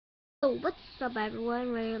So what's up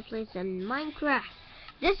everyone, we're gonna play some Minecraft.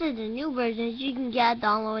 This is the new version you can get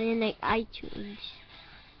downloaded in the iTunes.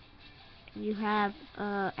 If you have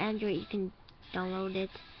Android, you can download it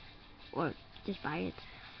or just buy it.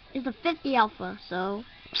 It's the 50 alpha, so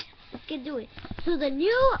let's get to it. So the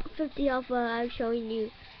new 50 alpha I'm showing you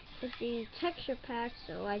is the texture pack,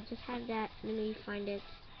 so I just have that. Let me find it.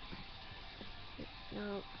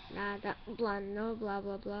 No, that blah, no blah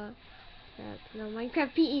blah blah. No,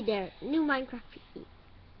 Minecraft PE there. New Minecraft PE.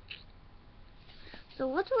 So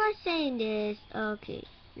what was I saying is, okay,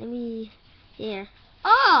 let me, there.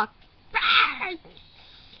 Oh!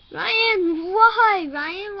 Ryan, why?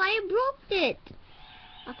 Ryan, why you broke it?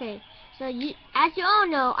 Okay, so you, as you all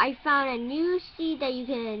know, I found a new seed that you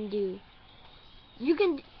can do.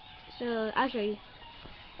 So I'll show you.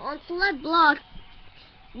 On select block,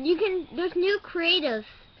 there's new creative.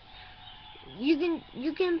 You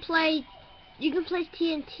can place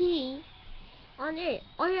TNT on it.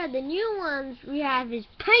 Oh yeah, the new ones we have is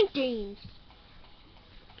paintings,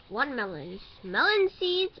 watermelons, melon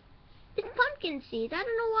seeds, it's pumpkin seeds. I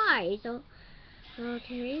don't know why. So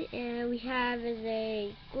okay, and we have is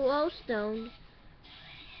a glowstone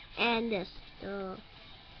and this. So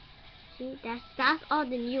see, that's all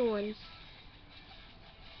the new ones.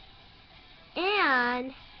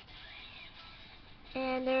 And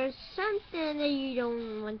there's something that you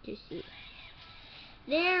don't want to see.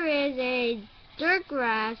 There is a dirt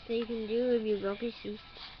grass that you can do if you broke a seat.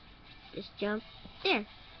 Just jump there.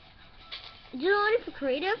 Just only for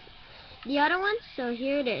creative. The other ones, so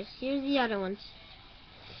here it is. Here's the other ones.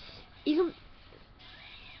 You can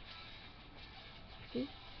see,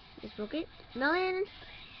 just broke it. Melon.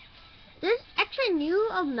 This extra new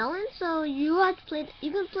of melon, so you have to play.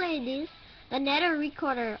 You can play this. The Nether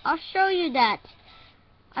recorder. I'll show you that.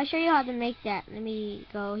 I'll show you how to make that. Let me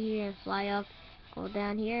go here and fly up. Go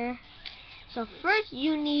down here. So first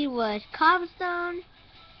you need was cobblestone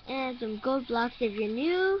and some gold blocks if you're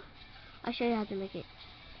new. I'll show you how to make it.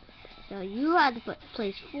 So you have to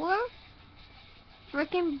place 4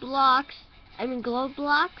 freaking blocks, glow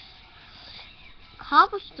blocks,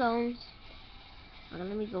 cobblestones. Okay,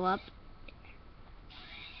 let me go up.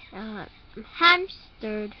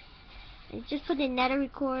 Hamstered. And just put the Nether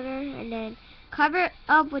recorder and then cover it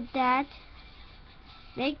up with that.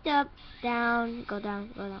 Make the down, go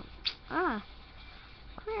down, go down. Ah,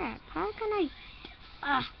 crap! How can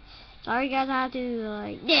I? Sorry guys, I have to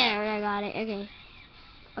like. There, I got it. Okay.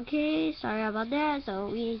 Okay, sorry about that. So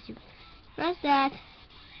we need to press that.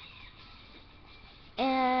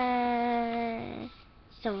 And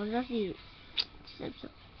so that's easy. So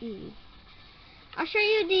easy. I'll show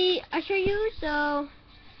you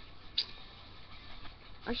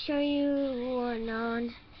or not.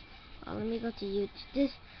 Let me go to YouTube.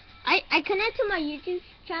 I connect to my YouTube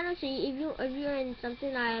channel, so if you're in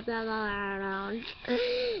something I blah blah blah.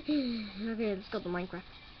 Okay, let's go to Minecraft.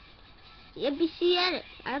 NPC edit.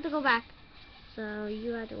 I have to go back, so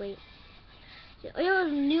you have to wait. So it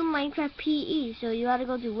was new Minecraft PE, so you have to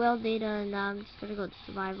go to world data, and I'm just gonna go to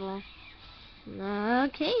survival.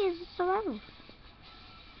 Okay, it's survival.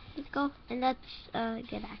 Let's go, and let's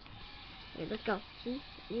get back. Okay, let's go. See?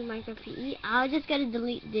 New Minecraft PE. I'll just gotta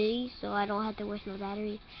delete these so I don't have to waste my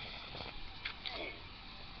battery.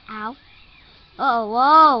 Ow. Oh,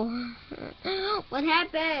 whoa. What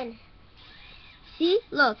happened? See?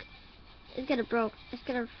 Look. It's gonna broke. It's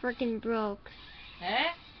gonna freaking broke.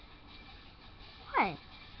 Huh? What?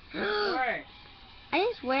 Swear. I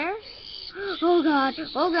didn't swear. Oh god.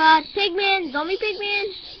 Oh god. Pigman. Zombie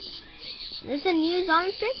pigman. This is a new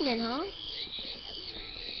zombie pigman, huh?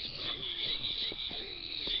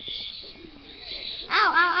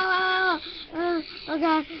 Ow, ow, ow, ow, oh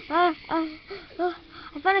god.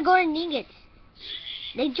 I found a golden ingot.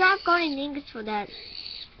 They dropped golden ingots for that.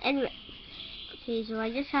 Anyway. Okay, so I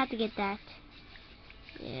just have to get that.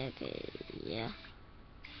 Yeah, okay, yeah.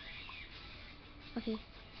 Okay.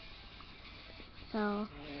 So.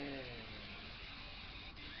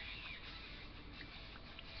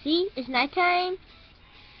 See, it's nighttime.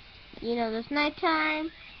 You know, it's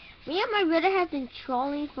nighttime. Me and my brother have been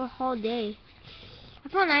trolling for a whole day. I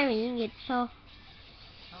found iron ingot, so.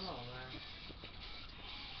 Hello, man.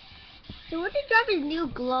 So what they drop is new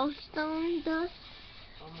glowstone dust.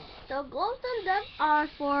 So glowstone dust are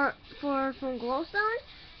from glowstone.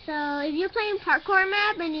 So if you're playing parkour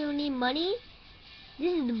map and you need money,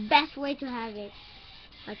 this is the best way to have it.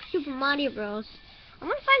 Like Super Mario Bros. I'm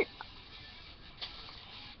gonna find.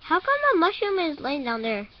 How come a mushroom is laying down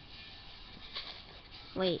there?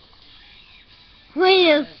 Wait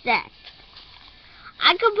a sec.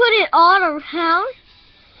 I could put it all around.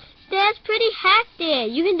 That's pretty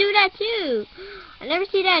hectic. You can do that too. I never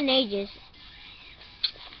see that in ages.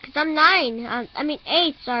 Cause I'm 9. I mean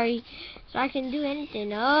 8. Sorry. So I can do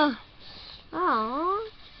anything. Oh.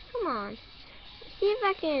 Come on. See if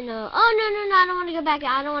I can. Oh no. I don't want to go back.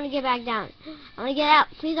 I don't want to get back down. I want to get out.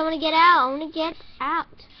 Please, I want to get out. I want to get out.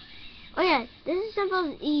 Oh yeah. This is simple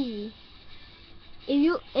and easy.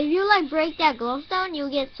 If you like break that glowstone, you'll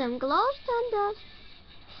get some glowstone dust.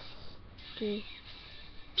 Okay.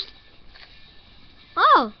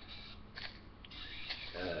 Oh.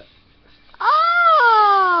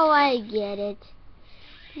 Oh, I get it.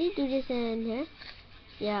 Can you do this in here?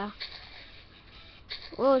 Yeah.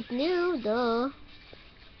 Well, it's new, duh.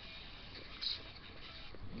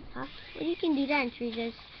 Huh? Well, you can do that in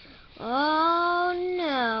trees. Oh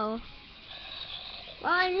no.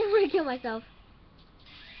 Well, I didn't want to kill myself.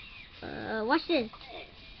 Watch this.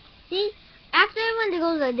 See? After when they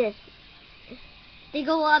go like this, they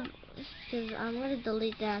go up. Cause I'm gonna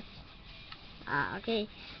delete that. Okay.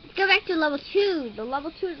 Let's go back to level 2. The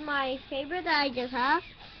level 2 is my favorite that I just have.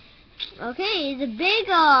 Okay, it's a big.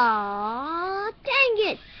 Dang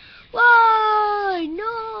it! Whoa!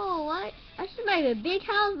 No! What? I should make a big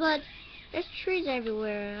house, but there's trees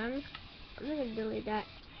everywhere. I'm gonna delete that.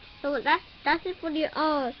 So that's it for the.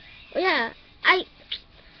 Oh yeah.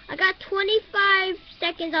 I got 25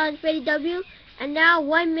 seconds on Freddy W, and now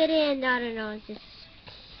 1 minute, and I don't know, just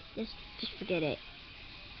forget it.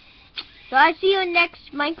 So I see you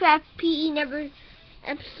next Minecraft PE Never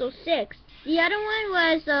episode 6. The other one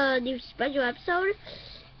was the special episode.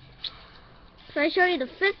 So I show you the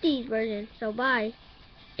 50s version. So bye.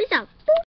 Peace out.